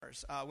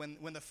Towers.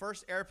 When the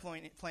first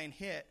airplane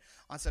hit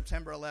on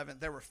September 11th,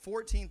 there were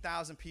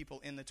 14,000 people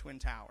in the Twin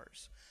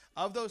Towers.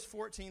 Of those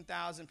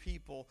 14,000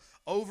 people,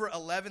 over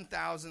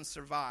 11,000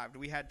 survived.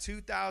 We had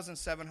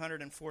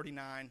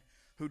 2,749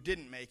 who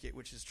didn't make it,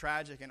 which is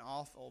tragic and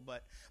awful.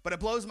 But it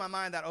blows my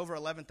mind that over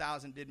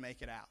 11,000 did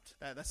make it out.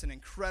 That's an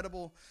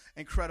incredible,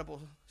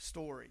 incredible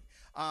story.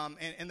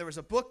 And there was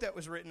a book that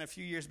was written a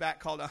few years back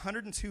called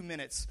 102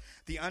 Minutes,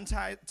 The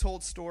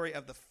Untold Story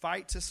of the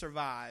Fight to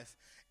Survive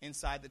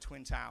Inside the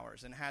Twin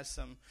Towers, and has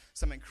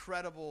some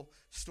incredible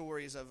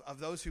stories of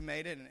those who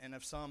made it and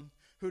of some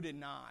who did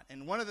not.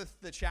 And one of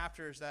the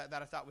chapters that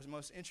I thought was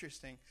most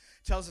interesting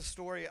tells a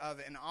story of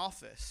an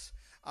office.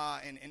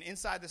 And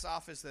inside this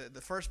office,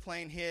 the first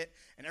plane hit,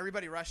 and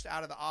everybody rushed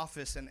out of the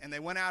office, and they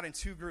went out in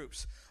two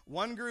groups.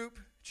 One group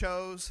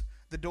chose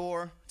the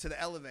door to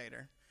the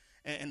elevator,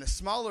 and the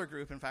smaller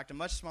group, in fact, a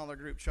much smaller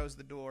group, chose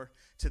the door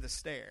to the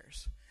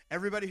stairs.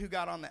 Everybody who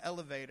got on the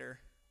elevator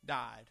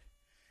died.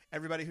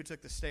 Everybody who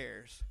took the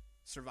stairs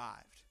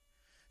survived.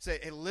 It's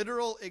a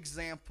literal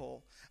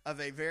example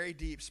of a very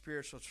deep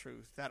spiritual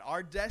truth, that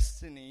our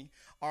destiny,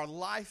 our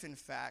life, in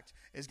fact,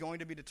 is going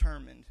to be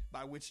determined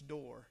by which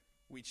door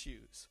we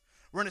choose.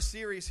 We're in a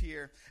series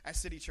here at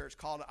City Church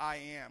called I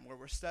Am, where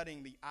we're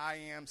studying the I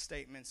Am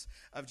statements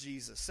of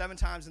Jesus. 7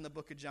 times in the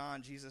book of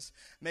John, Jesus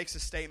makes a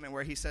statement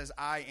where he says,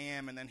 I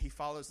am, and then he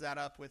follows that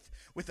up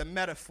with a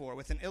metaphor,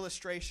 with an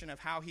illustration of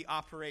how he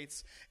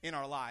operates in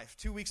our life.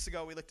 2 weeks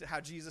ago, we looked at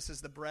how Jesus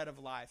is the bread of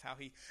life, how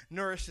he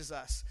nourishes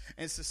us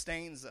and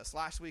sustains us.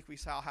 Last week, we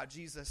saw how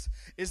Jesus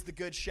is the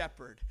good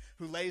shepherd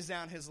who lays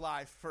down his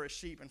life for his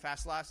sheep. In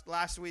fact,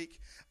 last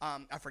week,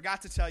 I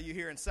forgot to tell you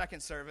here in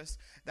second service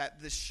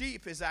that the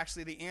sheep is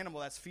actually the animal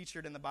that's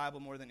featured in the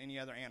Bible more than any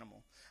other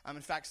animal.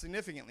 In fact,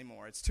 significantly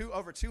more. It's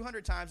over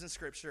 200 times in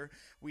Scripture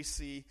we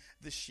see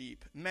the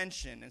sheep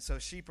mentioned. And so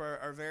sheep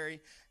are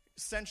very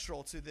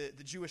central to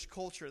the Jewish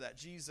culture that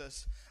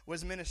Jesus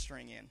was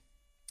ministering in.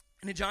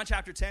 And in John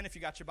chapter 10, if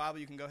you got your Bible,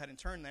 you can go ahead and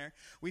turn there.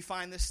 We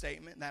find this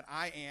statement that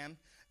I am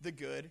the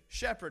good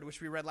shepherd, which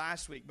we read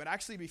last week. But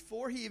actually,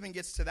 before he even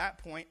gets to that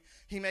point,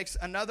 he makes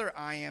another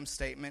I am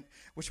statement,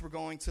 which we're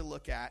going to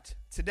look at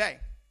today.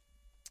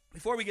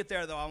 Before we get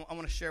there, though, I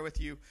want to share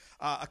with you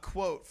a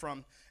quote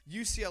from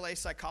UCLA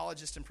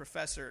psychologist and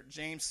professor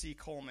James C.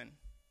 Coleman.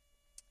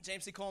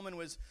 James C. Coleman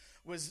was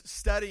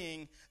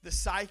studying the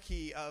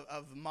psyche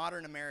of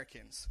modern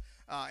Americans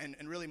and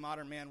really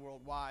modern man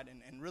worldwide,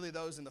 and really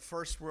those in the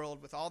first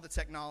world with all the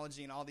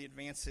technology and all the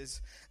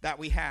advances that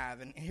we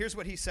have. And here's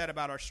what he said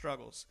about our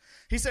struggles.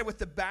 He said, with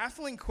the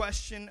baffling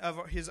question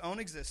of his own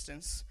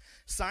existence,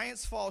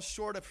 science falls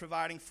short of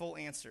providing full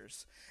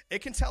answers.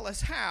 It can tell us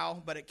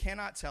how, but it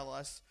cannot tell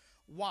us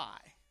why.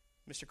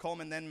 Mr.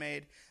 Coleman then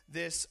made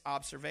this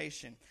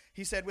observation.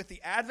 He said, with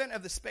the advent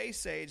of the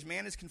space age,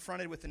 man is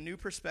confronted with a new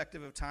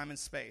perspective of time and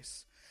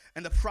space,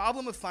 and the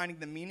problem of finding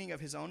the meaning of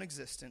his own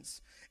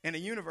existence in a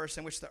universe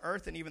in which the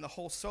Earth and even the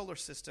whole solar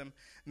system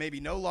may be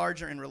no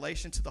larger in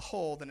relation to the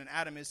whole than an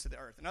atom is to the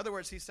Earth. In other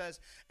words, he says,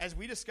 as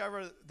we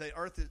discover the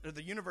Earth, or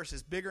the universe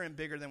is bigger and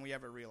bigger than we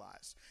ever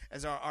realized,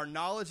 as our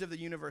knowledge of the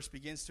universe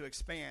begins to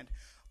expand,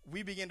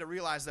 we begin to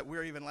realize that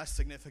we're even less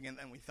significant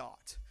than we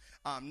thought.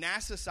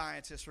 NASA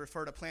scientists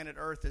refer to planet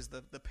Earth as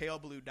the pale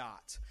blue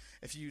dot.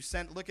 If you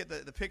look at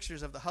the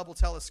pictures of the Hubble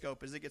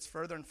telescope as it gets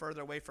further and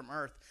further away from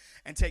Earth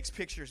and takes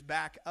pictures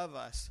back of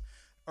us,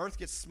 Earth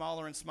gets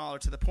smaller and smaller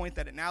to the point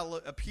that it now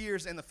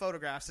appears in the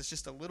photographs as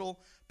just a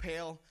little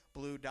pale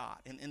blue dot.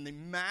 And in the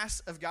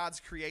mass of God's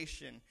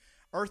creation,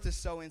 Earth is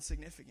so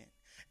insignificant.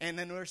 And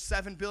then there's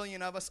 7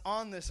 billion of us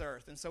on this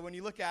earth. And so when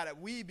you look at it,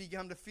 we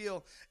begin to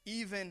feel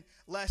even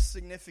less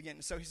significant.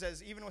 And so he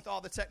says, even with all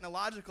the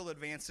technological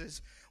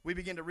advances, we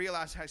begin to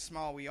realize how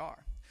small we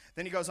are.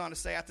 Then he goes on to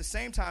say, at the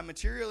same time,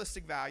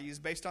 materialistic values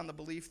based on the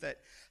belief that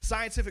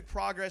scientific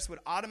progress would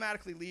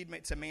automatically lead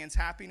to man's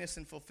happiness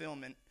and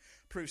fulfillment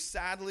prove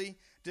sadly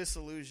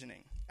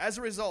disillusioning. As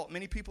a result,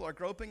 many people are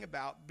groping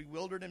about,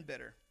 bewildered and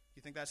bitter.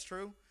 You think that's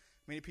true?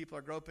 Many people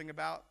are groping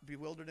about,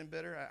 bewildered and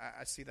bitter.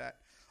 I see that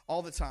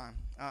all the time.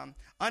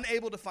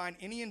 Unable to find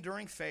any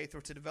enduring faith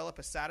or to develop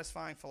a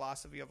satisfying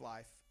philosophy of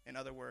life. In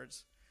other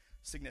words,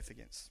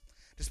 significance.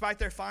 Despite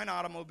their fine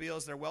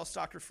automobiles, their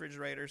well-stocked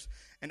refrigerators,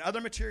 and other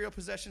material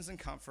possessions and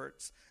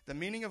comforts, the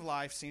meaning of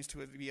life seems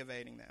to be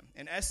evading them.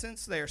 In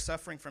essence, they are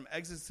suffering from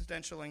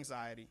existential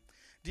anxiety,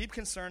 deep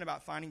concern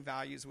about finding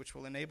values which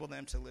will enable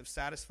them to live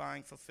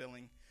satisfying,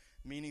 fulfilling,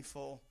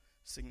 meaningful,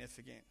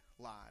 significant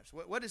lives.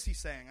 What is he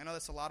saying? I know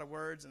that's a lot of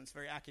words and it's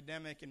very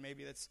academic and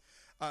maybe that's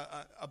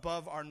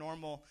above our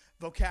normal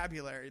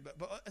vocabulary,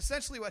 but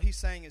essentially what he's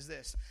saying is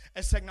this.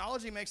 As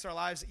technology makes our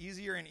lives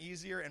easier and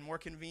easier and more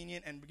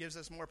convenient and gives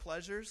us more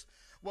pleasures,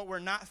 what we're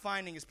not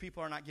finding is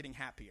people are not getting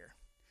happier.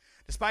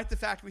 Despite the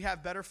fact we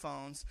have better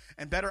phones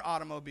and better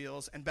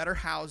automobiles and better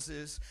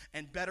houses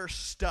and better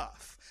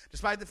stuff,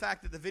 despite the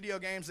fact that the video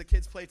games that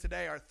kids play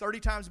today are 30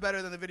 times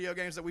better than the video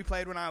games that we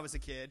played when I was a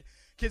kid,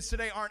 kids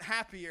today aren't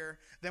happier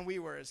than we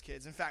were as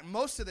kids. In fact,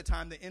 most of the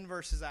time, the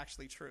inverse is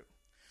actually true.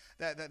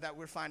 That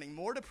we're finding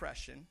more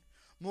depression,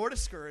 more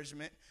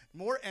discouragement,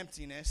 more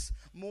emptiness,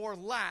 more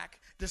lack,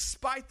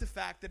 despite the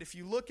fact that if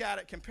you look at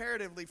it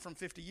comparatively from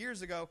 50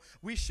 years ago,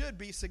 we should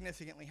be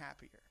significantly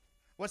happier.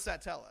 What's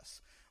that tell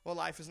us? Well,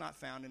 life is not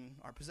found in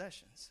our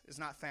possessions. It's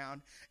not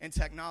found in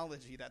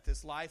technology, that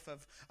this life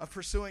of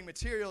pursuing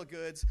material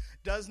goods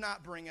does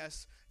not bring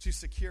us to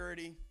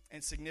security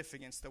and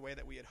significance the way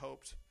that we had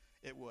hoped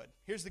it would.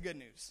 Here's the good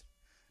news.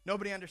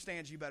 Nobody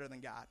understands you better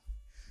than God.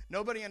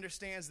 Nobody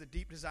understands the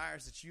deep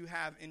desires that you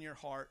have in your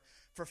heart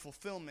for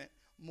fulfillment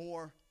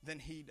more than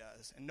he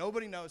does. And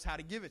nobody knows how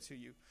to give it to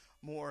you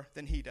more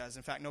than he does.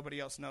 In fact, nobody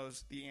else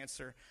knows the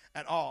answer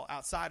at all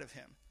outside of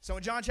him. So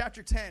in John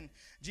chapter 10,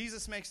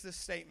 Jesus makes this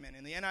statement.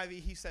 In the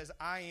NIV, he says,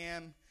 I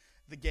am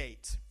the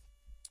gate.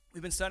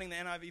 We've been studying the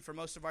NIV for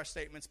most of our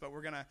statements, but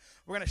we're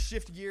gonna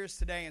shift gears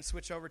today and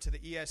switch over to the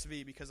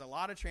ESV because a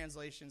lot of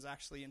translations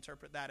actually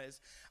interpret that as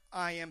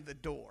I am the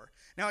door.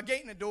 Now, a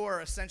gate and a door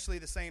are essentially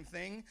the same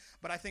thing,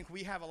 but I think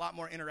we have a lot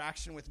more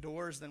interaction with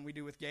doors than we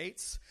do with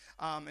gates,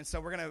 and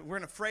so we're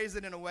gonna phrase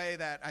it in a way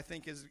that I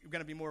think is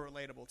gonna be more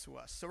relatable to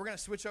us. So we're gonna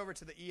switch over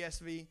to the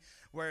ESV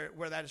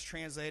where that is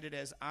translated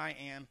as I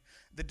am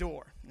the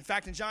door. In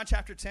fact, in John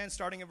chapter 10,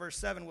 starting in verse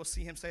 7, we'll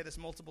see him say this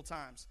multiple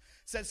times.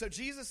 It says, so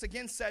Jesus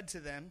again said to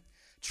them,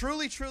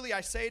 truly, truly,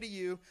 I say to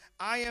you,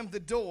 I am the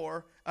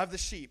door of the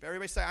sheep.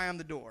 Everybody say, I am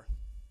the door.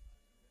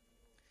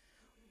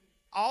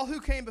 All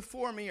who came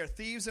before me are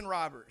thieves and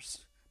robbers,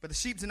 but the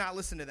sheep did not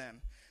listen to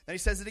them. Then he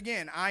says it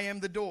again, I am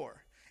the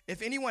door.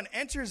 If anyone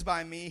enters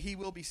by me, he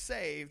will be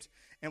saved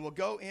and will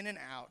go in and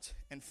out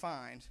and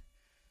find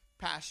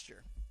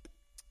pasture.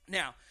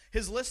 Now,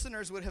 his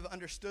listeners would have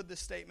understood this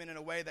statement in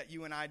a way that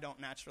you and I don't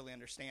naturally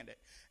understand it.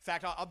 In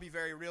fact, I'll be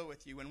very real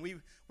with you. When we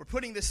were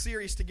putting this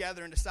series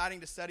together and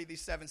deciding to study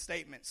these 7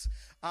 statements,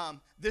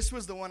 this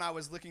was the one I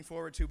was looking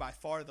forward to by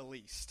far the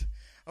least.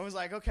 I was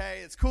like,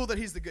 okay, it's cool that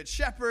he's the good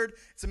shepherd.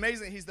 It's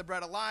amazing that he's the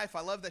bread of life.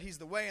 I love that he's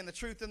the way and the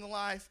truth and the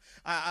life.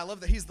 I love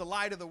that he's the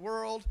light of the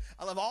world.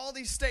 I love all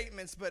these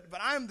statements, but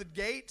I'm the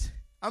gate.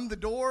 I'm the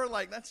door.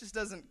 Like, that just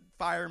doesn't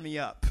fire me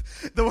up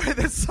the way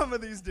that some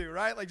of these do,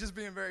 right? Like, just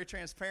being very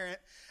transparent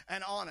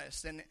and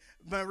honest. And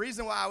the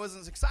reason why I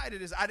wasn't as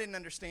excited is I didn't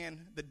understand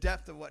the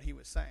depth of what he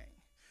was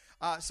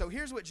saying. So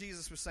here's what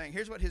Jesus was saying.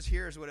 Here's what his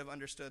hearers would have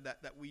understood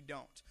that we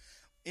don't.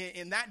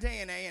 In that day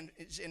and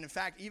age, and in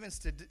fact, even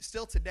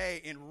still today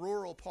in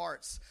rural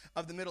parts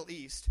of the Middle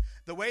East,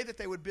 the way that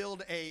they would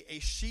build a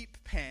sheep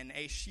pen,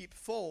 a sheep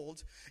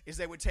fold, is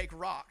they would take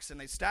rocks,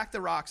 and they'd stack the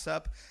rocks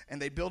up,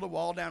 and they'd build a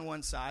wall down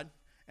one side,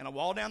 and a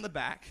wall down the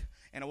back,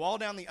 and a wall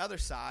down the other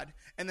side,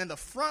 and then the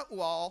front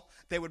wall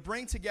they would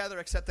bring together,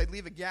 except they'd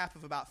leave a gap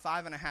of about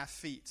 5.5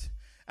 feet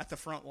at the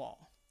front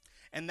wall.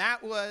 And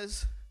that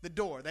was the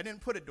door. They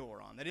didn't put a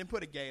door on. They didn't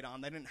put a gate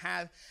on. They didn't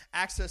have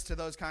access to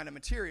those kind of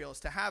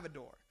materials to have a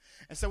door.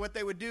 And so what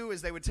they would do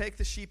is they would take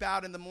the sheep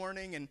out in the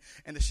morning, and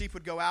the sheep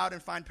would go out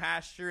and find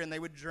pasture, and they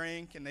would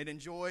drink, and they'd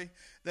enjoy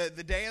the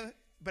day.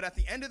 But at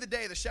the end of the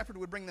day, the shepherd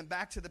would bring them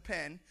back to the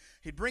pen.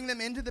 He'd bring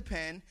them into the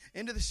pen,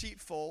 into the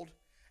sheepfold,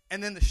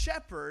 and then the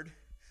shepherd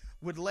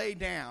would lay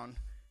down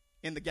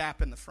in the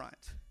gap in the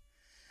front.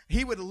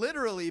 He would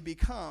literally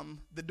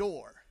become the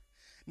door.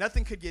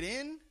 Nothing could get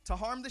in to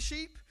harm the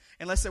sheep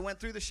unless it went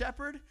through the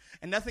shepherd,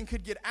 and nothing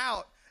could get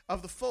out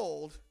of the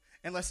fold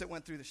unless it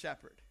went through the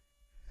shepherd.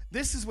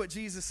 This is what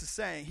Jesus is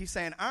saying. He's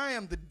saying, I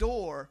am the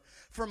door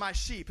for my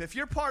sheep. If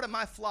you're part of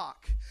my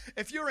flock,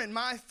 if you're in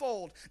my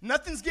fold,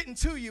 nothing's getting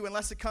to you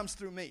unless it comes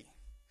through me.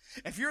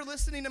 If you're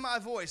listening to my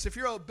voice, if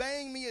you're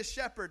obeying me as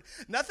shepherd,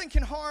 nothing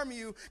can harm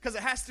you because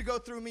it has to go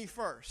through me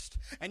first.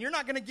 And you're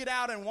not going to get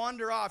out and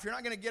wander off. You're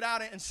not going to get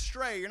out and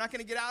stray. You're not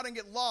going to get out and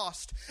get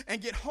lost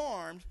and get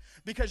harmed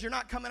because you're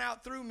not coming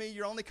out through me.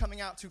 You're only coming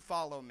out to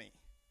follow me.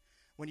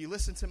 When you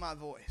listen to my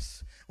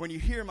voice, when you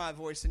hear my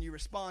voice and you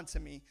respond to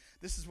me,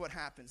 this is what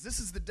happens. This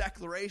is the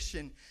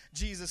declaration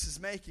Jesus is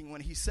making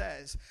when he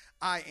says,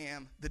 I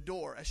am the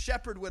door. A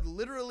shepherd would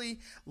literally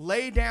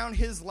lay down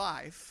his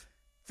life,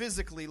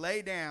 physically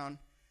lay down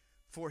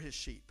for his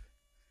sheep.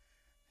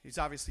 He's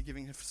obviously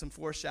giving some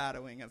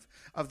foreshadowing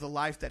of the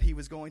life that he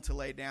was going to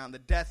lay down, the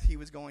death he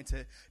was going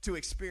to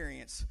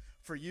experience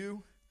for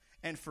you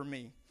and for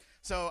me.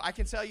 So I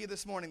can tell you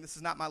this morning, this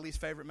is not my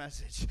least favorite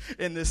message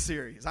in this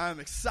series. I am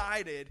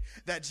excited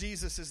that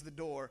Jesus is the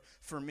door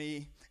for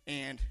me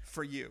and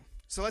for you.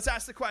 So let's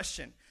ask the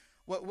question,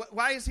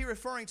 why is he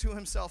referring to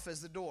himself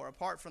as the door,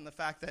 apart from the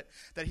fact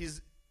that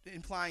he's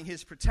implying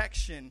his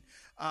protection?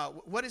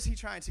 What is he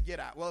trying to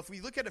get at? Well, if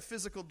we look at a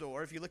physical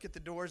door, if you look at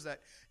the doors that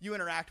you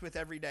interact with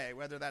every day,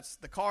 whether that's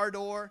the car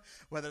door,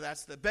 whether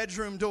that's the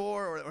bedroom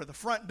door or the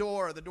front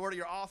door or the door to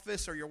your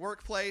office or your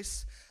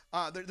workplace,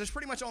 there's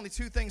pretty much only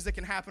 2 things that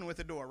can happen with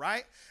a door,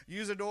 right? You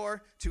use a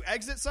door to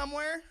exit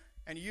somewhere,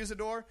 and you use a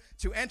door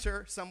to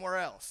enter somewhere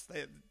else.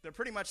 They're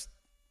pretty much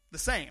the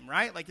same,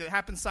 right? Like, it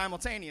happens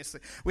simultaneously.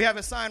 We have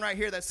a sign right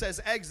here that says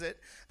exit.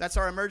 That's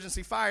our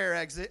emergency fire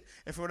exit.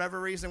 If for whatever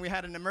reason we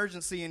had an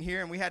emergency in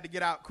here and we had to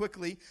get out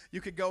quickly,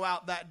 you could go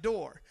out that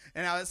door.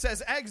 And now it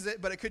says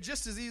exit, but it could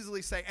just as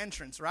easily say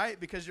entrance, right?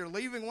 Because you're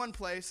leaving one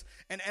place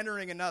and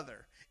entering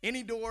another.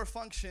 Any door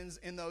functions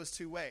in those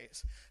two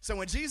ways. So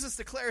when Jesus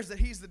declares that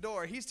he's the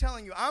door, he's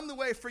telling you, I'm the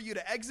way for you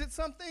to exit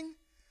something,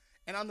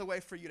 and I'm the way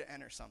for you to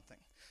enter something.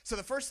 So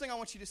the first thing I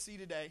want you to see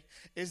today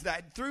is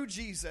that through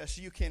Jesus,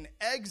 you can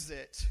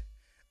exit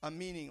a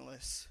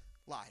meaningless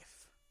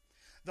life.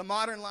 The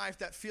modern life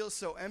that feels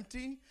so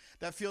empty,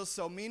 that feels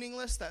so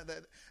meaningless,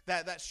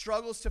 that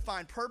struggles to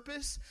find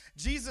purpose.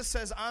 Jesus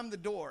says, I'm the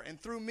door. And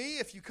through me,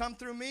 if you come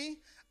through me,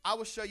 I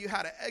will show you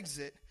how to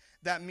exit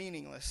that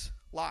meaningless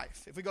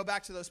life. If we go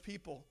back to those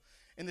people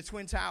in the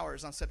Twin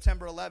Towers on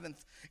September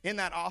 11th in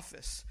that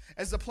office,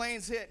 as the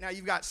planes hit, now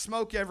you've got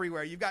smoke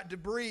everywhere. You've got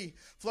debris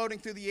floating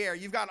through the air.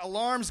 You've got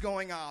alarms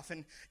going off,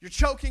 and you're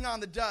choking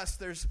on the dust.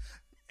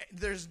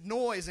 There's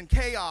noise and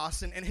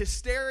chaos and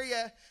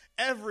hysteria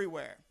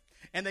everywhere.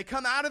 And they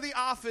come out of the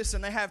office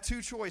and they have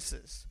two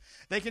choices.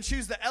 They can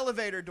choose the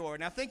elevator door.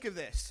 Now think of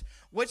this.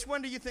 Which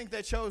one do you think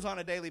they chose on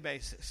a daily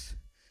basis?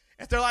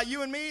 If they're like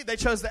you and me, they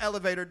chose the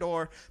elevator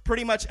door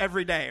pretty much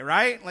every day,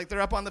 right? Like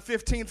they're up on the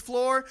 15th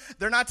floor.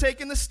 They're not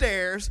taking the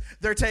stairs.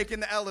 They're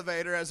taking the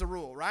elevator as a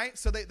rule, right?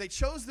 So they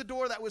chose the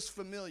door that was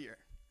familiar,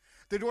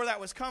 the door that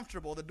was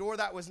comfortable, the door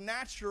that was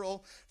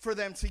natural for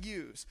them to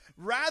use,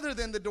 rather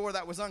than the door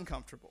that was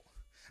uncomfortable,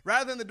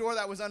 rather than the door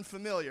that was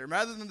unfamiliar,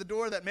 rather than the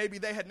door that maybe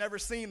they had never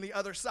seen the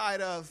other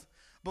side of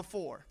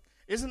before.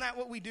 Isn't that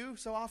what we do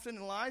so often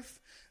in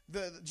life?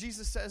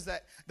 Jesus says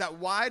that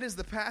wide is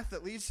the path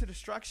that leads to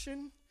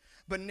destruction,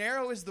 but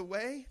narrow is the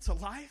way to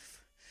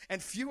life,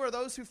 and few are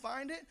those who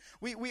find it.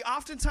 We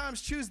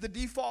oftentimes choose the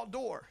default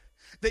door,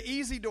 the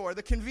easy door,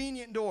 the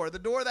convenient door, the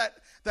door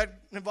that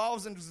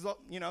involves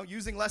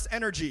using less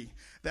energy.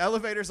 The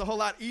elevator's a whole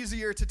lot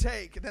easier to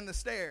take than the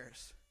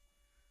stairs.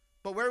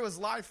 But where was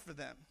life for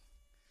them?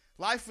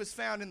 Life was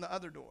found in the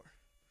other door.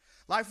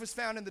 Life was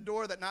found in the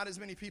door that not as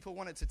many people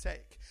wanted to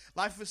take.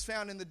 Life was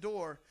found in the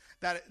door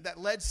that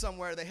led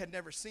somewhere they had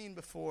never seen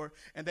before,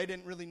 and they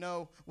didn't really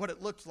know what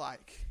it looked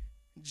like.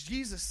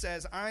 Jesus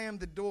says, I am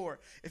the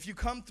door. If you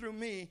come through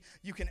me,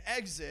 you can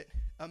exit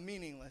a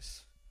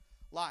meaningless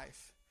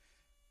life.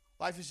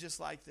 Life is just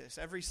like this.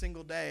 Every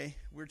single day,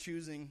 we're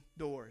choosing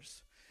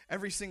doors.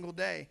 Every single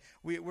day,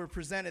 we're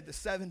presented, the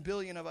 7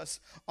 billion of us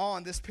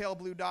on this pale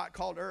blue dot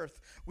called Earth.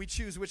 We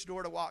choose which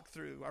door to walk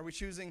through. Are we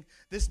choosing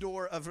this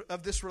door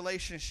of this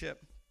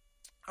relationship?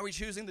 Are we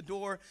choosing the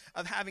door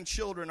of having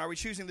children? Are we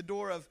choosing the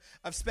door of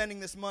spending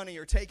this money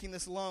or taking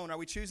this loan? Are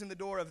we choosing the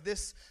door of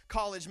this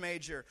college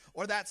major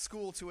or that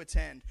school to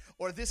attend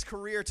or this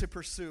career to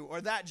pursue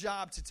or that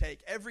job to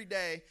take? Every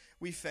day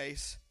we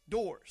face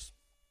doors.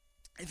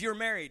 If you're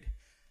married,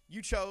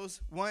 you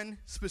chose one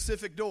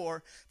specific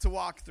door to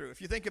walk through.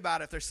 If you think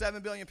about it, if there's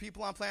 7 billion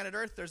people on planet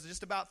Earth, there's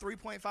just about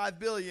 3.5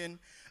 billion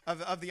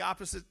of the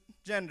opposite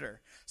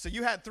gender. So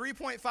you had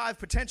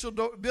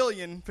 3.5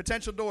 billion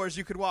potential doors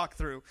you could walk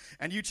through,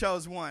 and you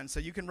chose one. So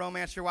you can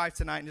romance your wife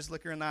tonight and just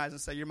look her in the eyes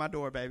and say, you're my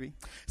door, baby.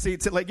 See,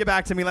 get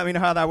back to me. Let me know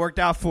how that worked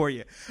out for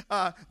you.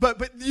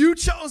 But you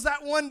chose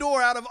that one door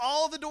out of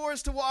all the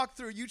doors to walk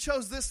through. You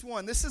chose this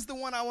one. This is the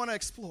one I want to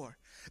explore.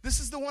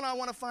 This is the one I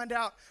want to find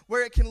out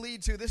where it can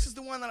lead to. This is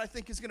the one that I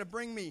think is going to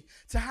bring me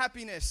to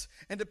happiness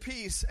and to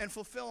peace and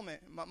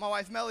fulfillment. My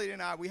wife Melody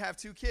and I, we have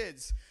 2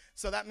 kids.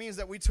 So that means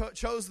that we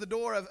chose the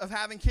door of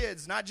having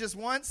kids, not just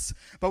once,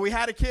 but we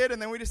had a kid,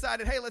 and then we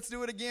decided, hey, let's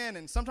do it again.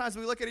 And sometimes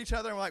we look at each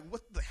other and we're like,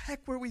 what the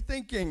heck were we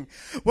thinking?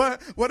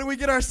 What did we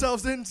get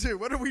ourselves into?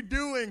 What are we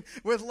doing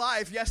with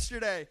life?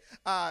 Yesterday,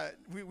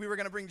 we were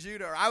going to bring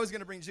Judah, or I was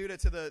going to bring Judah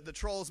to the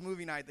Trolls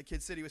movie night that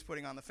Kid City was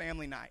putting on, the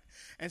family night.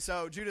 And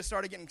so Judah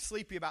started getting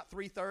sleepy about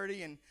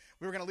 3:30, and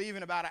we were going to leave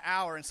in about an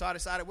hour. And so I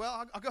decided,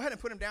 well, I'll go ahead and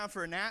put him down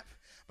for a nap,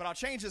 but I'll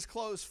change his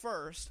clothes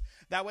first.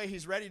 That way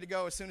he's ready to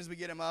go as soon as we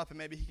get him up, and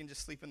maybe he can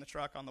just sleep in the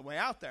truck on the way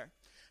out there.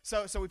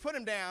 So we put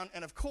him down,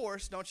 and of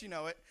course, don't you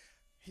know it,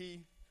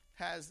 he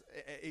has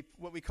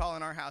what we call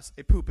in our house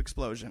a poop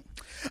explosion.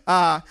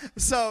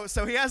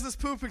 So he has this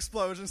poop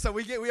explosion. So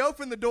we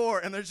open the door,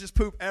 and there's just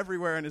poop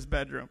everywhere in his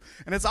bedroom,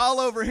 and it's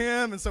all over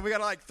him. And so we got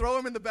to throw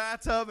him in the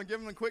bathtub and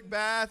give him a quick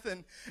bath.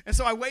 And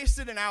so I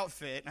wasted an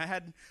outfit, and I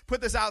had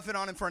put this outfit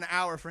on him for an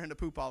hour for him to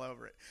poop all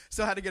over it.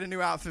 So I had to get a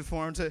new outfit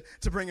for him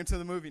to bring him to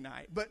the movie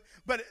night. But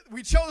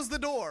we chose the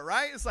door,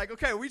 right? It's like,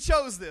 okay, we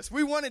chose this.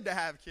 We wanted to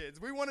have kids.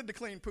 We wanted to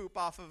clean poop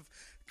off of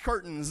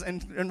curtains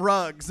and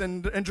rugs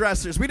and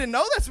dressers. We didn't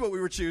know that's what we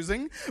were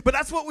choosing, but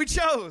that's what we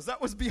chose.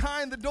 That was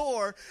behind the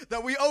door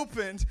that we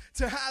opened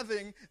to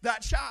having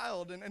that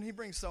child. And he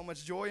brings so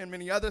much joy and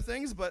many other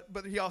things, but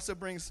he also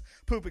brings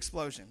poop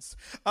explosions.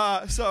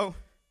 So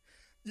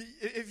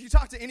if you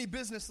talk to any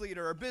business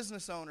leader or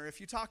business owner,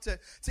 if you talk to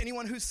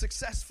anyone who's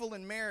successful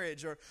in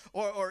marriage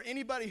or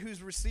anybody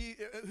who's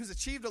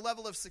achieved a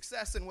level of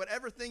success in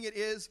whatever thing it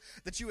is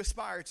that you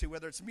aspire to,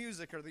 whether it's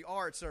music or the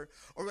arts or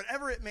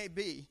whatever it may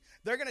be,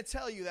 they're going to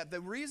tell you that the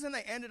reason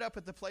they ended up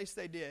at the place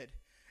they did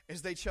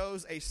is they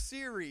chose a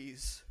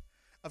series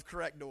of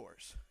correct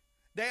doors.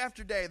 Day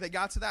after day, they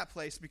got to that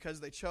place because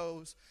they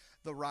chose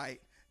the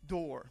right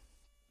door.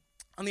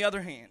 On the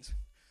other hand,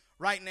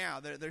 right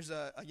now, there's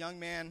a young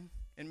man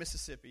in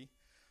Mississippi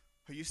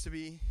who used to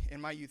be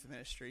in my youth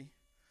ministry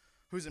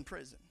who's in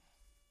prison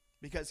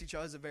because he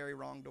chose a very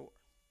wrong door.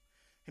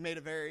 He made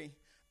a very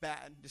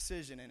bad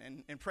decision.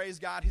 And praise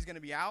God, he's going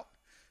to be out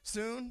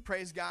soon.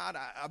 Praise God.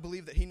 I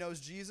believe that he knows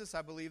Jesus.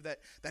 I believe that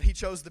he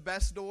chose the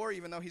best door,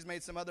 even though he's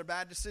made some other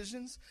bad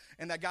decisions,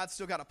 and that God's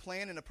still got a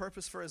plan and a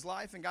purpose for his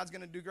life, and God's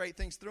going to do great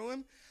things through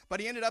him. But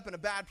he ended up in a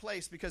bad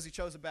place because he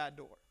chose a bad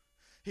door.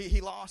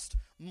 He lost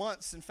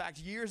months, in fact,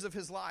 years of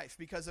his life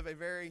because of a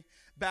very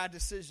bad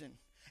decision.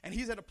 And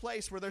he's at a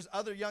place where there's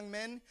other young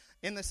men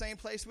in the same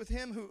place with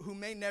him who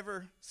may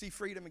never see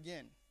freedom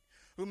again,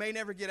 who may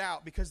never get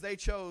out because they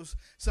chose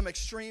some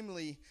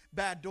extremely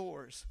bad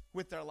doors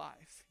with their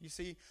life. You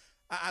see,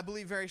 I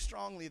believe very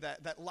strongly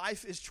that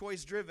life is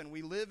choice-driven.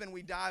 We live and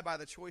we die by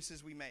the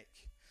choices we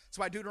make. That's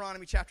why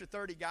Deuteronomy chapter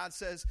 30, God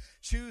says,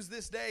 choose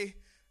this day,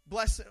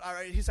 bless. All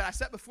right, he said, I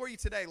set before you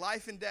today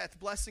life and death,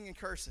 blessing and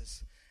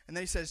curses. And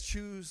then he says,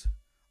 choose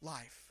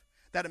life,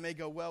 that it may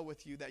go well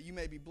with you, that you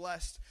may be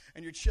blessed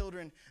and your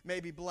children may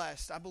be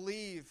blessed. I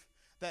believe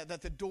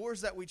that the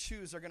doors that we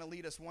choose are going to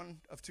lead us one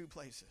of two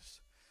places.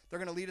 They're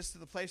going to lead us to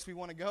the place we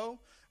want to go,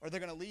 or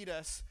they're going to lead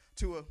us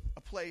to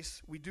a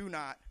place we do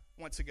not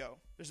want to go.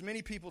 There's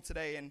many people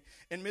today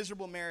in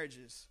miserable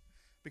marriages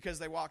because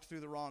they walked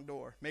through the wrong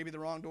door. Maybe the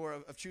wrong door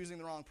of choosing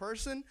the wrong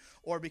person,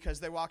 or because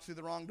they walked through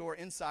the wrong door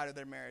inside of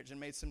their marriage and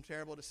made some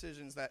terrible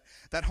decisions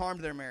that harmed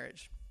their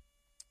marriage.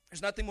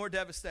 There's nothing more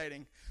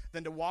devastating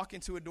than to walk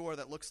into a door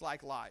that looks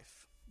like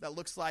life, that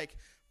looks like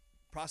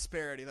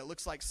prosperity, that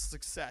looks like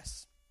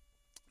success,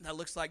 that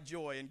looks like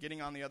joy, and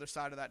getting on the other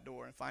side of that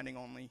door and finding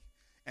only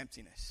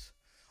emptiness,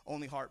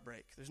 only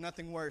heartbreak. There's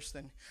nothing worse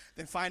than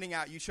finding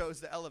out you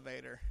chose the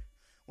elevator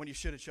when you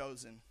should have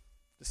chosen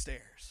the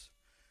stairs,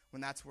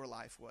 when that's where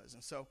life was.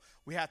 And so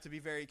we have to be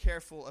very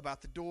careful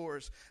about the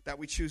doors that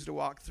we choose to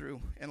walk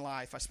through in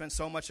life. I spent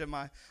so much of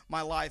my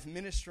life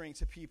ministering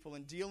to people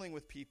and dealing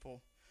with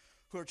people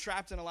who are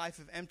trapped in a life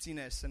of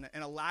emptiness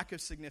and a lack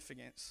of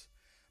significance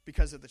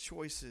because of the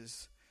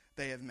choices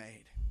they have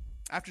made.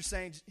 After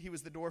saying he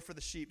was the door for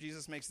the sheep,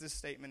 Jesus makes this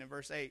statement in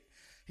verse 8.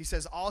 He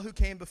says, all who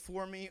came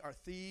before me are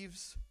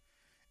thieves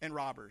and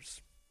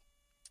robbers.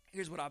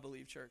 Here's what I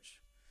believe,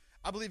 church.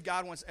 I believe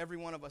God wants every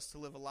one of us to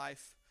live a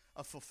life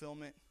of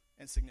fulfillment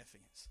and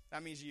significance.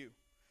 That means you.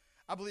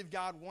 I believe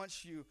God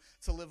wants you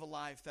to live a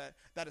life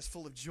that is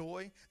full of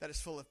joy, that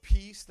is full of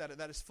peace, that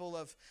is full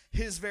of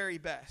his very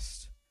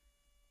best.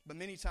 But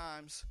many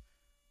times,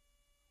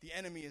 the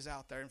enemy is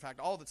out there. In fact,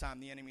 all the time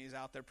the enemy is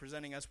out there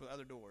presenting us with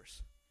other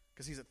doors.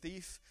 Because he's a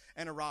thief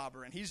and a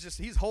robber, and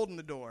he's holding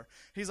the door.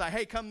 He's like,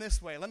 hey, come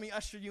this way. Let me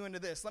usher you into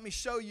this. Let me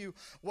show you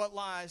what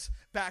lies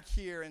back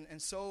here.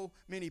 And so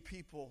many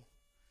people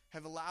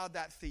have allowed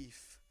that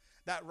thief,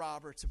 that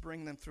robber, to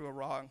bring them through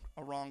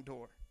a wrong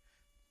door.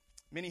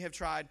 Many have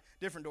tried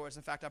different doors.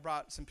 In fact, I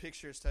brought some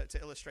pictures to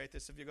illustrate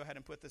this. If you go ahead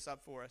and put this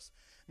up for us.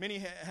 Many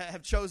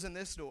have chosen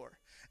this door.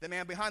 That,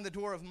 man, behind the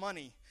door of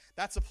money,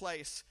 that's a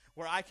place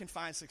where I can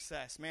find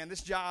success. Man,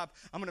 this job,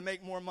 I'm going to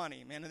make more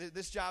money. Man,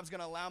 this job's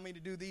going to allow me to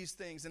do these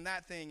things and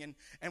that thing.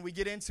 And we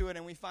get into it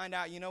and we find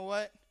out, you know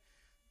what?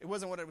 It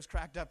wasn't what it was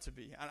cracked up to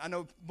be. I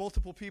know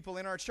multiple people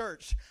in our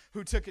church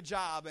who took a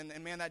job,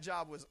 and man, that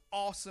job was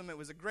awesome. It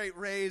was a great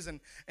raise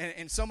and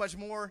so much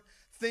more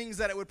things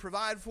that it would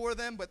provide for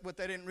them, but what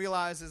they didn't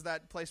realize is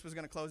that place was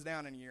going to close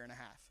down in a year and a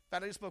half. In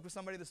fact, I just spoke with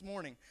somebody this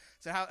morning.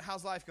 Said,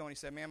 how's life going? He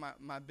said, man,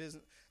 my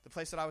business, the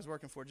place that I was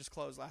working for just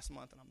closed last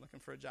month, and I'm looking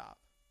for a job.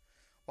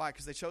 Why?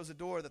 Because they chose a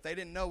door that they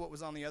didn't know what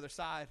was on the other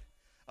side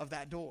of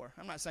that door.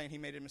 I'm not saying he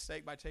made a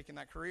mistake by taking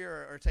that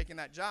career or taking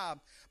that job,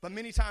 but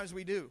many times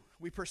we do.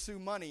 We pursue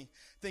money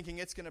thinking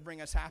it's going to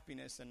bring us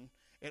happiness, and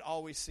it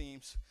always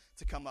seems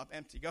to come up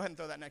empty. Go ahead and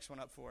throw that next one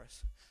up for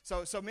us.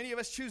 So many of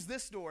us choose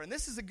this door, and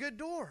this is a good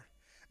door.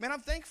 Man,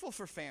 I'm thankful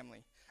for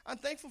family. I'm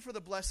thankful for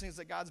the blessings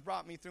that God's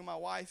brought me through my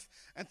wife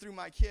and through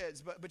my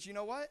kids. But you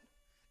know what?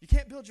 You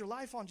can't build your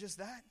life on just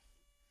that.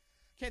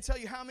 Can't tell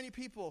you how many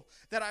people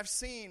that I've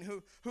seen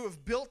who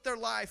have built their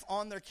life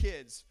on their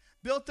kids,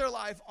 built their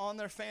life on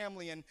their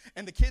family, and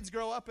the kids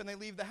grow up and they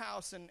leave the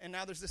house, and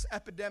now there's this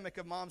epidemic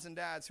of moms and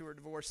dads who are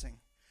divorcing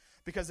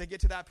because they get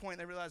to that point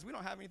and they realize we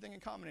don't have anything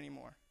in common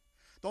anymore.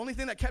 The only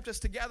thing that kept us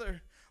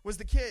together was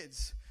the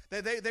kids.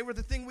 They were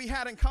the thing we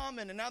had in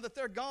common, and now that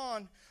they're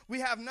gone,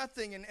 we have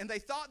nothing. And they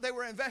thought they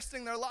were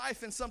investing their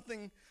life in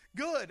something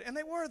good, and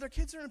they were. Their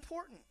kids are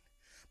important.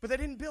 But they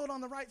didn't build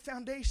on the right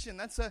foundation.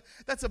 That's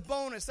a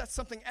bonus. That's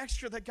something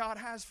extra that God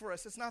has for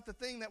us. It's not the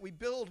thing that we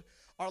build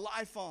our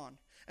life on.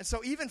 And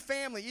so even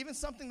family, even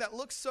something that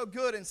looks so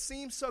good and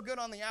seems so good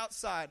on the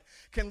outside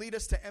can lead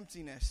us to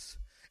emptiness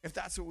if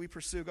that's what we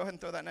pursue. Go ahead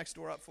and throw that next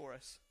door up for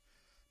us.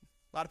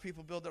 A lot of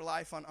people build their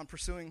life on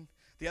pursuing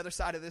the other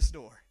side of this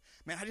door.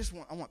 Man,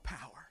 I want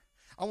power.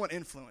 I want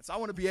influence. I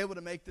want to be able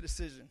to make the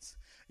decisions.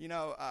 You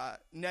know,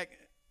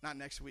 not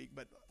next week,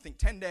 but I think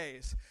 10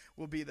 days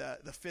will be the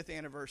 5th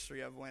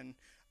anniversary of when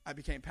I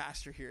became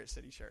pastor here at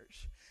City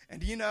Church. And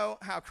do you know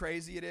how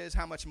crazy it is,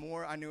 how much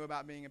more I knew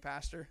about being a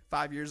pastor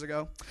 5 years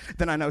ago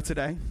than I know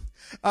today?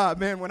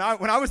 Man, when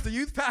I was the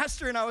youth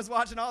pastor and I was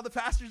watching all the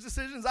pastors'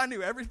 decisions, I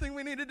knew everything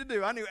we needed to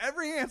do. I knew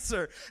every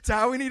answer to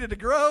how we needed to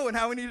grow and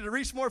how we needed to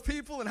reach more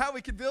people and how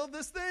we could build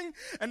this thing.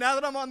 And now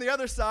that I'm on the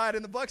other side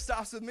and the buck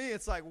stops with me,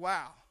 it's like,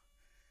 wow,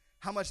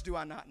 how much do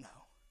I not know?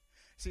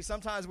 See,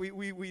 sometimes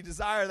we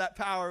desire that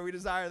power, we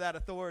desire that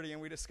authority,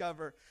 and we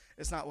discover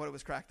it's not what it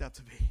was cracked up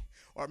to be.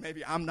 Or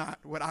maybe I'm not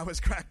what I was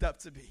cracked up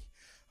to be.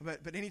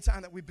 But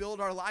anytime that we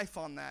build our life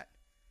on that,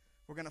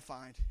 we're going to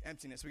find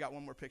emptiness. We got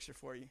one more picture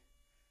for you.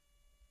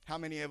 How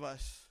many of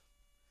us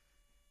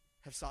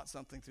have sought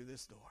something through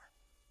this door?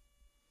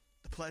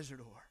 The pleasure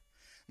door.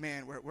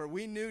 Man, where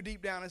we knew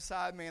deep down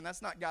inside, man,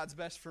 that's not God's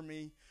best for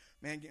me.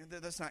 Man,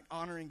 that's not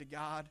honoring to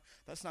God.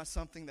 That's not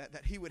something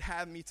that he would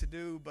have me to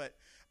do. But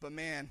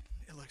man,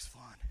 it looks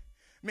fun.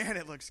 Man,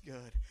 it looks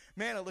good.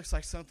 Man, it looks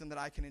like something that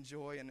I can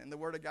enjoy. And the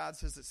Word of God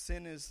says that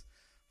sin is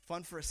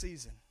fun for a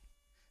season.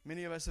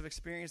 Many of us have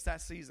experienced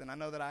that season. I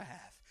know that I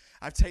have.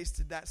 I've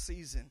tasted that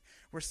season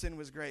where sin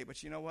was great.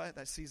 But you know what?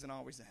 That season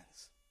always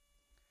ends.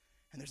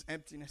 And there's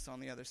emptiness on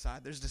the other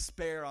side. There's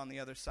despair on the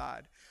other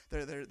side.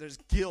 There's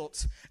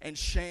guilt and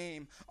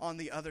shame on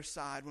the other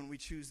side when we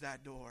choose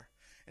that door.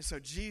 And so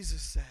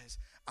Jesus says,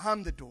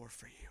 I'm the door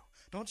for you.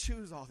 Don't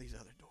choose all these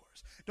other doors.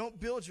 Don't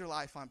build your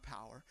life on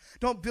power.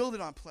 Don't build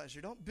it on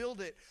pleasure. Don't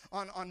build it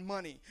on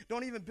money.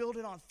 Don't even build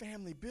it on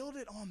family. Build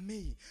it on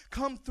me.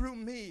 Come through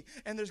me,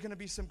 and there's going to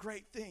be some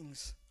great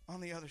things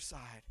on the other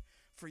side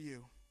for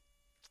you.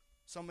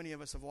 So many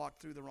of us have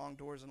walked through the wrong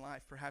doors in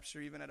life. Perhaps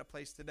you're even at a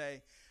place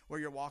today where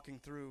you're walking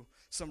through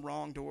some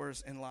wrong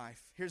doors in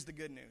life. Here's the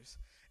good news.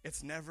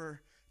 It's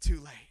never too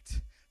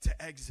late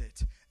to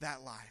exit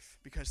that life,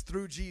 because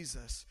through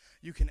Jesus,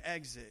 you can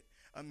exit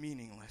a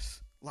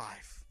meaningless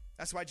life.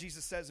 That's why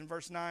Jesus says in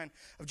verse 9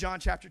 of John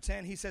chapter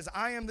 10, he says,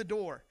 I am the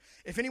door.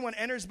 If anyone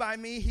enters by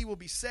me, he will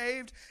be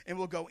saved and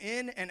will go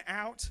in and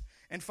out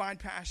and find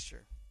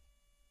pasture.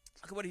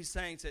 Look at what he's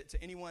saying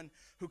to anyone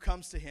who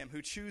comes to him,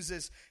 who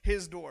chooses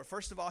his door.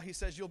 First of all, he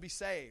says you'll be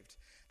saved.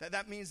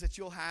 That means that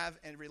you'll have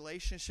a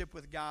relationship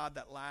with God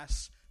that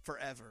lasts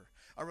forever.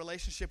 A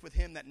relationship with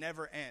him that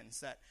never ends.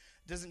 That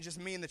doesn't just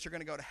mean that you're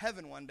going to go to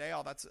heaven one day.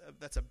 Oh,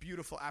 that's a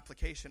beautiful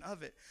application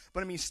of it.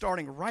 But it means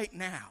starting right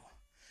now.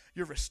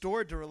 You're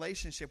restored to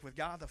relationship with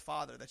God the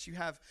Father, that you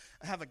have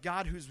a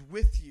God who's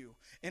with you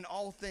in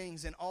all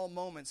things, in all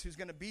moments, who's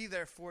going to be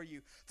there for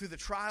you through the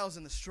trials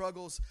and the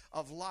struggles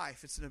of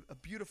life. It's a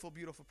beautiful,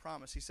 beautiful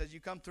promise. He says, you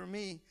come through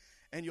me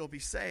and you'll be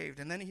saved.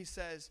 And then he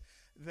says,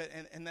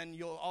 and then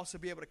you'll also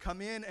be able to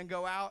come in and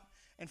go out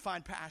and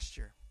find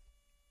pasture.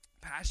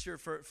 Pasture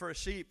for a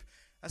sheep.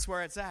 That's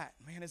where it's at.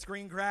 Man, it's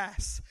green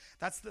grass.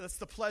 That's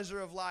the pleasure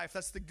of life.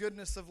 That's the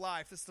goodness of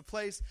life. It's the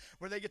place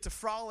where they get to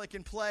frolic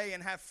and play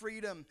and have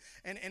freedom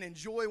and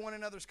enjoy one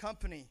another's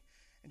company.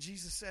 And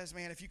Jesus says,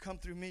 man, if you come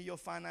through me, you'll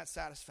find that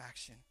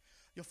satisfaction.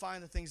 You'll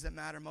find the things that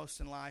matter most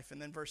in life. And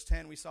then verse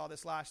 10, we saw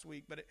this last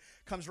week, but it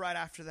comes right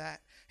after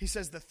that. He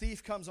says, the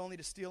thief comes only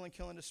to steal and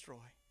kill and destroy.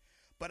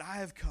 But I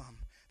have come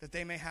that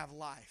they may have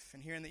life.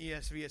 And here in the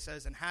ESV it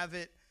says, and have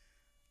it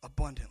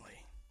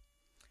abundantly.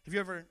 Have you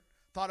ever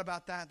thought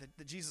about that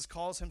Jesus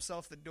calls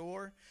himself the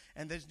door,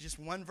 and there's just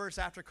one verse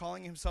after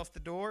calling himself the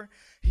door,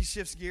 he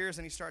shifts gears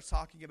and he starts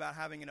talking about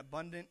having an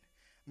abundant,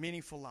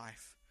 meaningful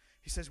life.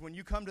 He says, when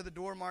you come to the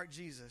door marked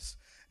Jesus,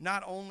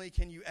 not only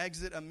can you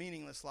exit a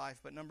meaningless life,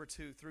 but number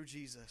two, through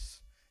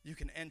Jesus, you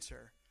can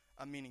enter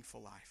a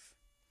meaningful life.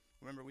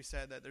 Remember, we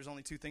said that there's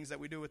only two things that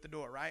we do with the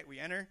door, right? We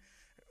enter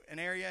an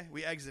area,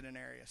 we exit an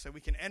area. So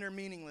we can enter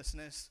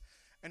meaninglessness,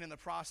 and in the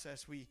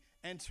process, we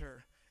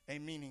enter a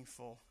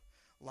meaningful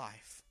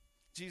life.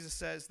 Jesus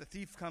says the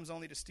thief comes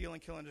only to steal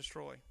and kill and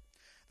destroy.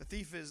 The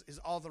thief is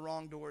all the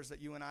wrong doors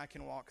that you and I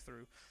can walk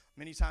through.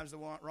 Many times the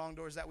wrong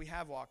doors that we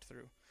have walked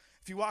through.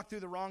 If you walk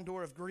through the wrong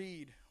door of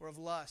greed or of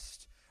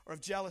lust or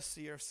of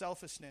jealousy or of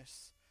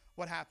selfishness,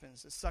 what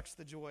happens? It sucks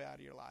the joy out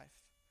of your life.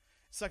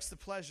 It sucks the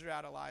pleasure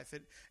out of life.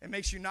 It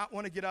makes you not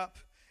want to get up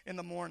in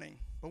the morning.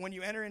 But when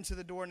you enter into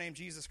the door named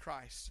Jesus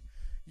Christ,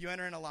 you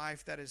enter in a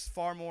life that is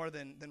far more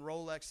than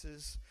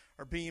Rolexes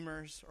or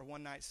Beamers or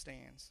one-night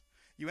stands.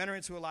 You enter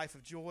into a life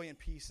of joy and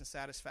peace and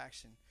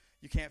satisfaction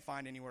you can't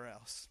find anywhere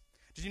else.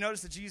 Did you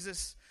notice that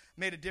Jesus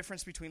made a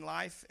difference between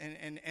life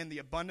and the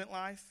abundant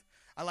life?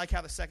 I like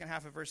how the second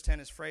half of verse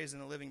 10 is phrased in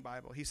the Living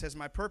Bible. He says,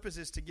 my purpose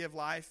is to give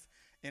life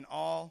in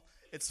all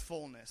its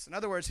fullness. In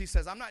other words, he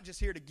says, I'm not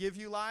just here to give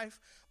you life,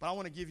 but I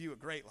want to give you a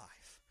great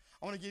life.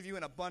 I want to give you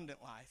an abundant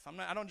life.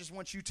 I don't just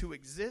want you to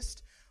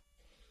exist.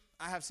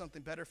 I have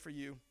something better for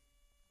you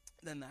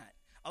than that.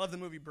 I love the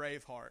movie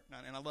Braveheart,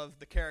 and I love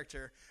the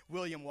character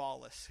William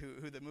Wallace,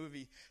 who the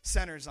movie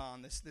centers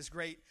on, this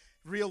great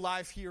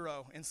real-life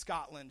hero in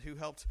Scotland who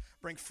helped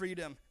bring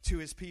freedom to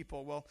his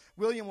people. Well,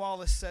 William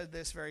Wallace said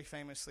this very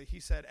famously. He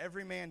said,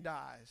 every man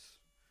dies,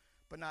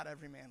 but not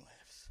every man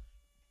lives.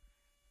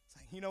 It's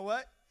like, you know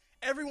what?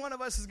 Every one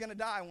of us is going to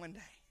die one day.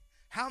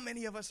 How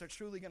many of us are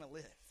truly going to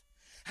live?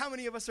 How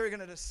many of us are going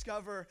to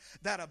discover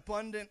that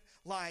abundant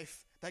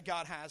life that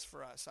God has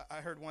for us?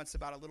 I heard once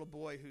about a little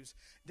boy whose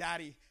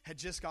daddy had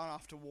just gone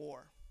off to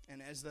war.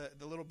 And as the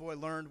little boy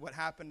learned what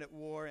happened at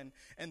war and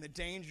the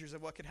dangers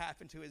of what could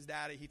happen to his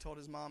daddy, he told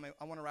his mom,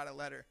 I want to write a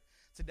letter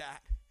to Dad.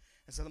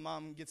 And so the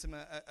mom gets him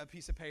a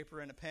piece of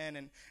paper and a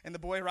pen, and the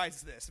boy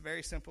writes this, a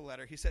very simple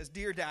letter. He says,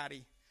 "Dear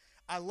Daddy,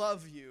 I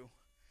love you,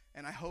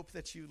 and I hope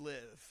that you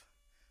live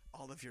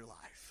all of your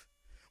life."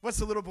 What's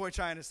the little boy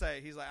trying to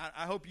say? He's like,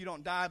 I hope you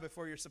don't die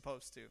before you're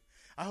supposed to.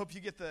 I hope you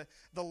get the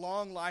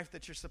long life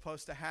that you're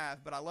supposed to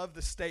have. But I love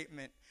the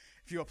statement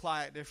if you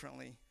apply it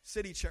differently.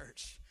 City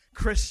Church,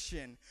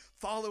 Christian,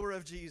 follower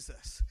of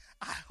Jesus,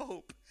 I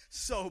hope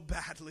so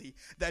badly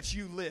that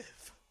you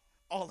live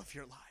all of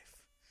your life.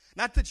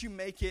 Not that you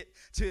make it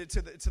to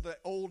the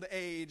old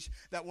age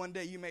that one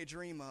day you may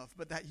dream of,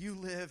 but that you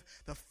live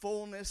the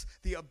fullness,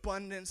 the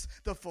abundance,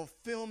 the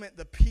fulfillment,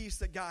 the peace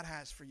that God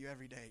has for you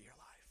every day of your life.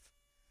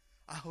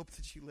 I hope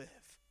that you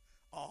live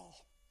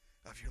all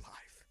of your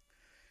life.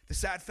 The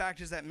sad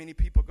fact is that many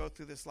people go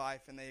through this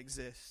life and they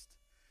exist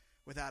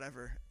without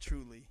ever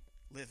truly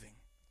living.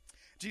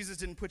 Jesus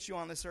didn't put you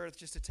on this earth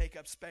just to take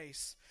up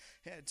space,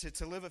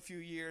 to live a few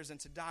years and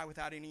to die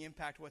without any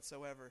impact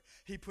whatsoever.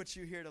 He put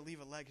you here to leave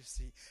a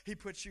legacy. He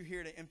put you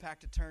here to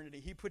impact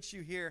eternity. He put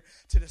you here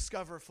to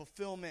discover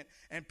fulfillment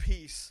and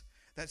peace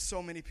that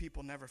so many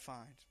people never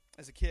find.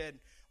 As a kid,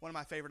 one of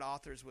my favorite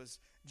authors was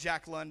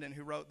Jack London,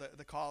 who wrote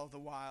The Call of the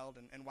Wild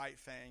and White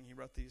Fang. He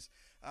wrote these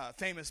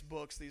famous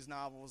books, these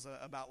novels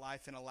about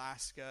life in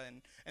Alaska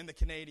and the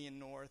Canadian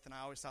North, and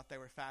I always thought they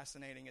were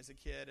fascinating as a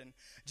kid. And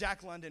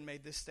Jack London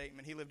made this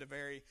statement. He lived a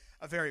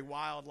very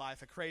wild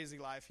life, a crazy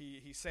life.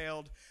 He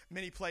sailed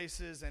many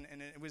places and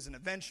was an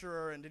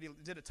adventurer and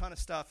did a ton of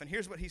stuff. And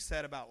here's what he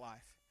said about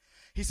life.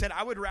 He said,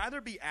 "I would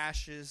rather be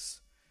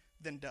ashes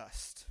than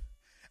dust.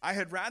 I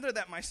had rather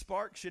that my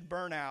spark should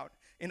burn out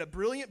in a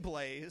brilliant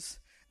blaze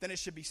than it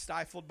should be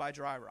stifled by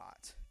dry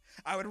rot.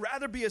 I would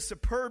rather be a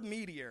superb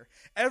meteor,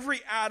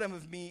 every atom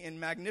of me in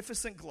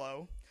magnificent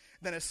glow,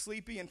 than a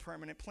sleepy and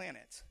permanent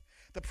planet.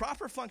 The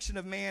proper function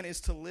of man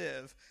is to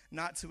live,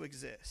 not to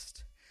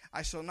exist.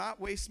 I shall not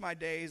waste my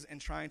days in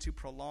trying to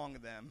prolong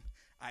them.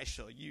 I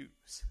shall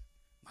use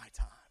my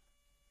time."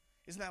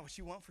 Isn't that what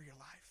you want for your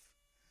life?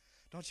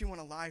 Don't you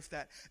want a life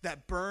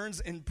that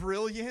burns in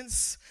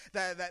brilliance,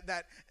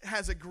 that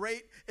has a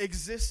great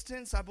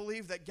existence? I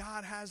believe that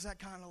God has that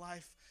kind of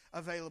life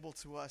available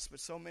to us, but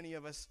so many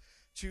of us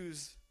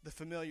choose the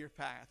familiar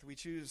path. We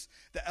choose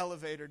the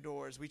elevator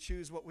doors. We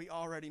choose what we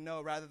already know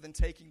rather than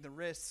taking the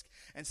risk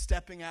and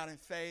stepping out in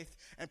faith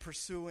and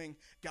pursuing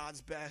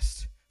God's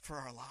best for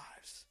our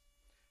lives.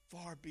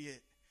 Far be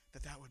it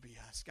that would be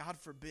us. God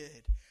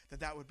forbid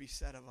that would be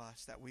said of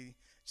us, that we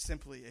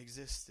simply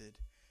existed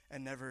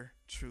and never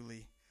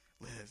truly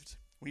lived.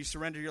 When you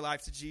surrender your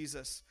life to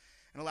Jesus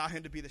and allow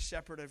him to be the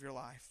shepherd of your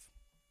life,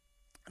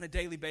 on a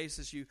daily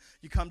basis, you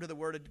come to the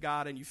Word of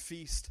God and you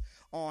feast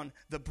on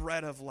the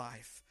bread of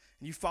life.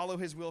 And you follow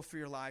his will for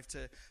your life,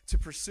 to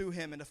pursue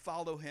him and to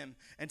follow him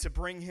and to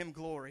bring him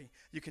glory.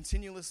 You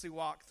continuously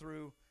walk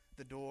through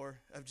the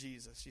door of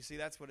Jesus. You see,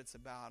 that's what it's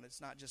about.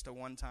 It's not just a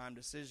one-time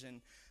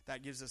decision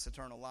that gives us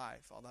eternal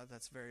life, although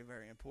that's very,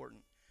 very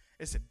important.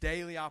 It's a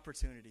daily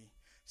opportunity.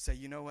 Say,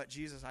 you know what,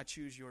 Jesus, I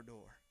choose your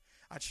door.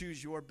 I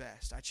choose your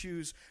best. I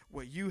choose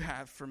what you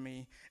have for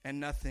me and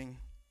nothing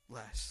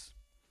less.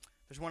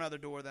 There's one other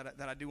door that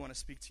I do want to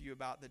speak to you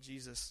about that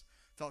Jesus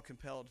felt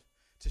compelled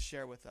to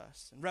share with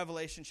us. In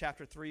Revelation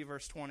chapter 3,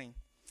 verse 20,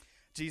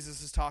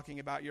 Jesus is talking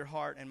about your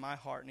heart and my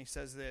heart, and he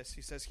says this.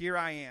 He says, "Here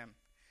I am.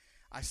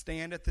 I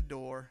stand at the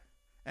door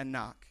and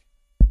knock."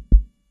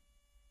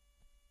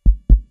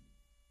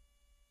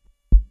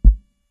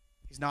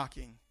 He's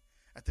knocking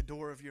at the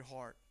door of your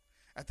heart,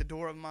 at the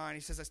door of mine.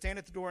 He says, "I stand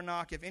at the door and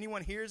knock. If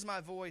anyone hears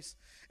my voice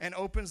and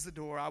opens the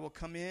door, I will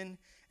come in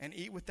and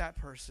eat with that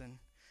person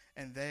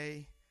and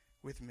they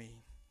with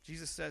me."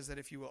 Jesus says that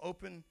if you will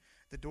open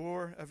the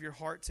door of your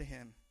heart to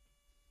him,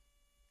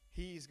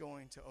 he's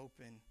going to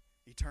open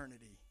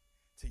eternity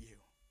to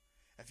you.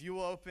 If you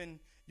will open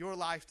your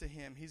life to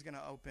him, he's going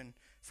to open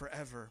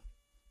forever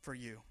for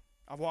you.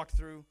 I've walked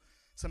through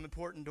some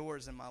important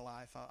doors in my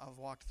life. I've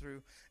walked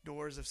through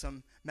doors of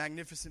some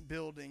magnificent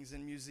buildings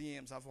and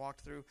museums. I've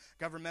walked through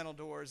governmental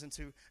doors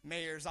into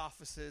mayor's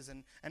offices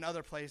and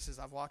other places.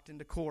 I've walked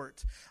into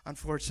court,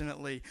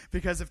 unfortunately,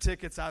 because of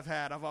tickets I've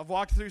had. I've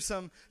walked through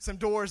some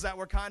doors that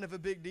were kind of a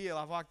big deal.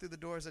 I've walked through the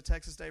doors at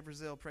Texas Day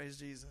Brazil, praise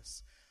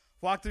Jesus.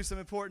 Walked through some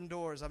important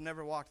doors. I've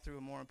never walked through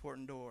a more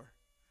important door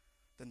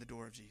than the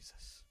door of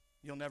Jesus.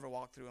 You'll never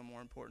walk through a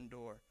more important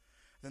door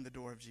than the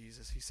door of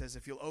Jesus. He says,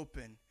 if you'll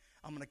open,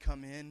 I'm going to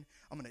come in.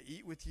 I'm going to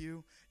eat with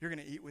you. You're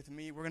going to eat with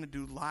me. We're going to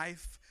do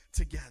life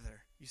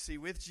together. You see,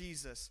 with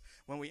Jesus,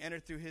 when we enter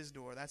through his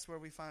door, that's where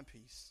we find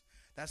peace.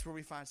 That's where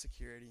we find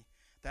security.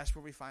 That's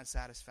where we find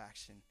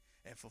satisfaction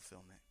and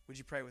fulfillment. Would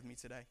you pray with me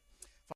today?